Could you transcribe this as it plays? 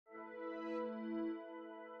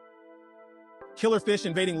killer fish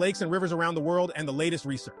invading lakes and rivers around the world, and the latest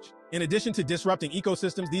research. In addition to disrupting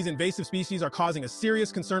ecosystems, these invasive species are causing a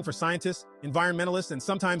serious concern for scientists, environmentalists, and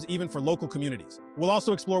sometimes even for local communities. We'll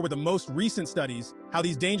also explore with the most recent studies how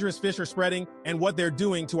these dangerous fish are spreading and what they're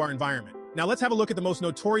doing to our environment. Now let's have a look at the most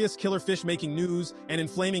notorious killer fish making news and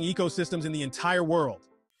inflaming ecosystems in the entire world.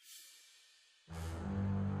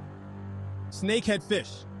 Snakehead fish,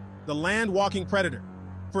 the land-walking predator.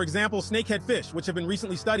 For example, snakehead fish, which have been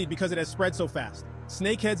recently studied because it has spread so fast.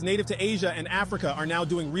 Snakeheads native to Asia and Africa are now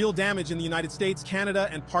doing real damage in the United States, Canada,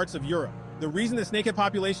 and parts of Europe. The reason the snakehead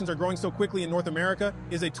populations are growing so quickly in North America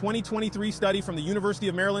is a 2023 study from the University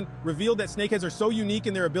of Maryland revealed that snakeheads are so unique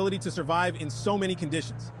in their ability to survive in so many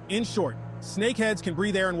conditions. In short, snakeheads can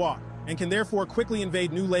breathe air and walk, and can therefore quickly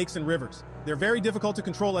invade new lakes and rivers. They're very difficult to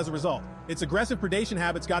control as a result. Its aggressive predation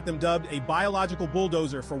habits got them dubbed a biological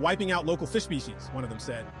bulldozer for wiping out local fish species, one of them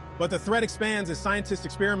said. But the threat expands as scientists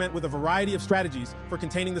experiment with a variety of strategies for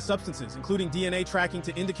containing the substances, including DNA tracking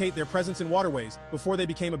to indicate their presence in waterways before they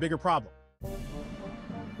became a bigger problem.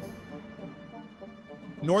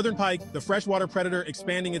 Northern pike, the freshwater predator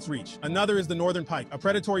expanding its reach. Another is the northern pike, a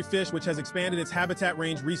predatory fish which has expanded its habitat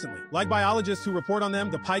range recently. Like biologists who report on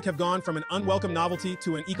them, the pike have gone from an unwelcome novelty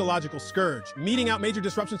to an ecological scourge, meting out major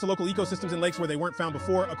disruptions to local ecosystems in lakes where they weren't found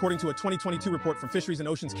before, according to a 2022 report from Fisheries and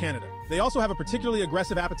Oceans Canada. They also have a particularly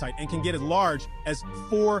aggressive appetite and can get as large as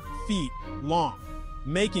 4 feet long,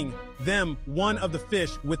 making them one of the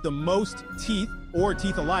fish with the most teeth, or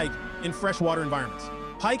teeth alike, in freshwater environments.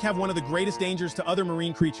 Pike have one of the greatest dangers to other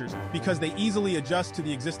marine creatures because they easily adjust to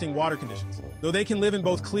the existing water conditions. Though they can live in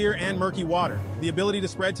both clear and murky water, the ability to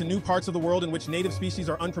spread to new parts of the world in which native species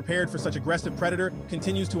are unprepared for such aggressive predator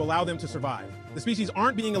continues to allow them to survive. The species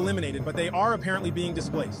aren't being eliminated, but they are apparently being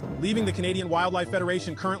displaced, leaving the Canadian Wildlife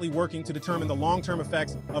Federation currently working to determine the long-term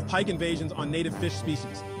effects of pike invasions on native fish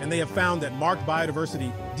species. And they have found that marked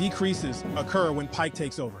biodiversity decreases occur when pike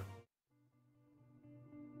takes over.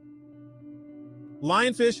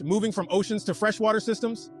 Lionfish moving from oceans to freshwater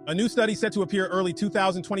systems? A new study set to appear early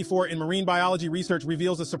 2024 in Marine Biology Research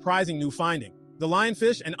reveals a surprising new finding. The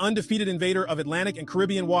lionfish, an undefeated invader of Atlantic and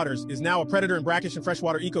Caribbean waters, is now a predator in brackish and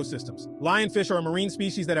freshwater ecosystems. Lionfish are a marine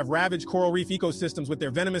species that have ravaged coral reef ecosystems with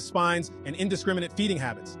their venomous spines and indiscriminate feeding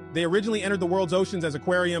habits. They originally entered the world's oceans as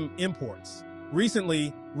aquarium imports.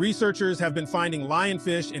 Recently, researchers have been finding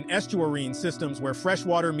lionfish in estuarine systems where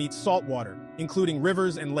freshwater meets saltwater, including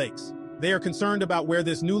rivers and lakes. They are concerned about where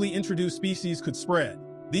this newly introduced species could spread.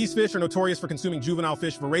 These fish are notorious for consuming juvenile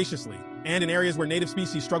fish voraciously, and in areas where native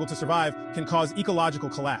species struggle to survive, can cause ecological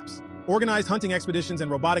collapse. Organized hunting expeditions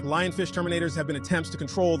and robotic lionfish terminators have been attempts to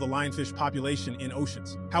control the lionfish population in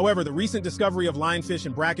oceans. However, the recent discovery of lionfish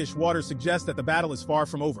in brackish waters suggests that the battle is far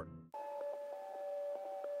from over.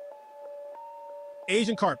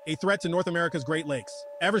 Asian carp, a threat to North America's Great Lakes.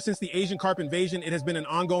 Ever since the Asian carp invasion, it has been an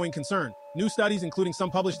ongoing concern. New studies, including some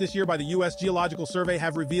published this year by the U.S. Geological Survey,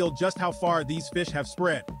 have revealed just how far these fish have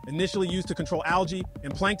spread. Initially used to control algae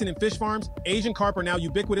and plankton in fish farms, Asian carp are now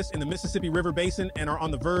ubiquitous in the Mississippi River Basin and are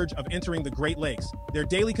on the verge of entering the Great Lakes. Their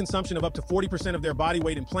daily consumption of up to 40% of their body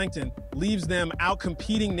weight in plankton leaves them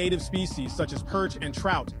outcompeting native species such as perch and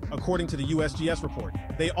trout, according to the USGS report.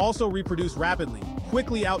 They also reproduce rapidly,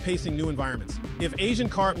 quickly outpacing new environments. If Asian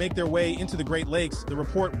carp make their way into the Great Lakes, the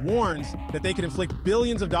report warns that they could inflict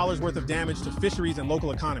billions of dollars worth of damage to fisheries and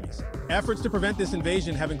local economies. Efforts to prevent this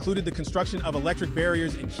invasion have included the construction of electric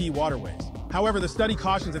barriers in key waterways. However, the study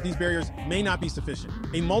cautions that these barriers may not be sufficient.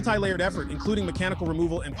 A multi-layered effort, including mechanical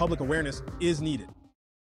removal and public awareness, is needed.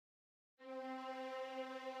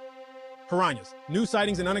 Piranhas, new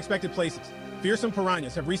sightings in unexpected places. Fearsome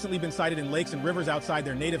piranhas have recently been sighted in lakes and rivers outside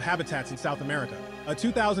their native habitats in South America. A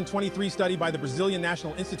 2023 study by the Brazilian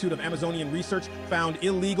National Institute of Amazonian Research found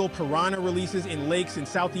illegal piranha releases in lakes in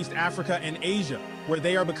Southeast Africa and Asia, where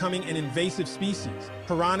they are becoming an invasive species.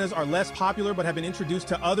 Piranhas are less popular but have been introduced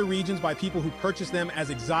to other regions by people who purchase them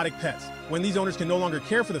as exotic pets. When these owners can no longer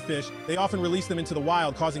care for the fish, they often release them into the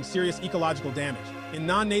wild, causing serious ecological damage. In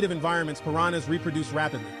non-native environments, piranhas reproduce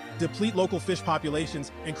rapidly, deplete local fish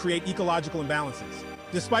populations, and create ecological imbalances.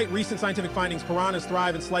 Despite recent scientific findings, piranhas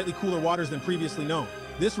thrive in slightly cooler waters than previously known.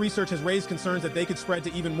 This research has raised concerns that they could spread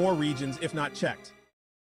to even more regions if not checked.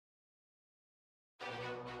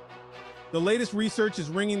 The latest research is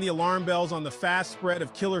ringing the alarm bells on the fast spread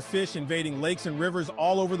of killer fish invading lakes and rivers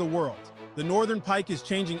all over the world. The northern pike is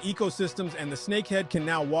changing ecosystems, and the snakehead can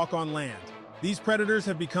now walk on land. These predators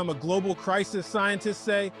have become a global crisis, scientists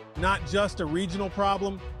say, not just a regional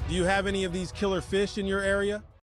problem. Do you have any of these killer fish in your area?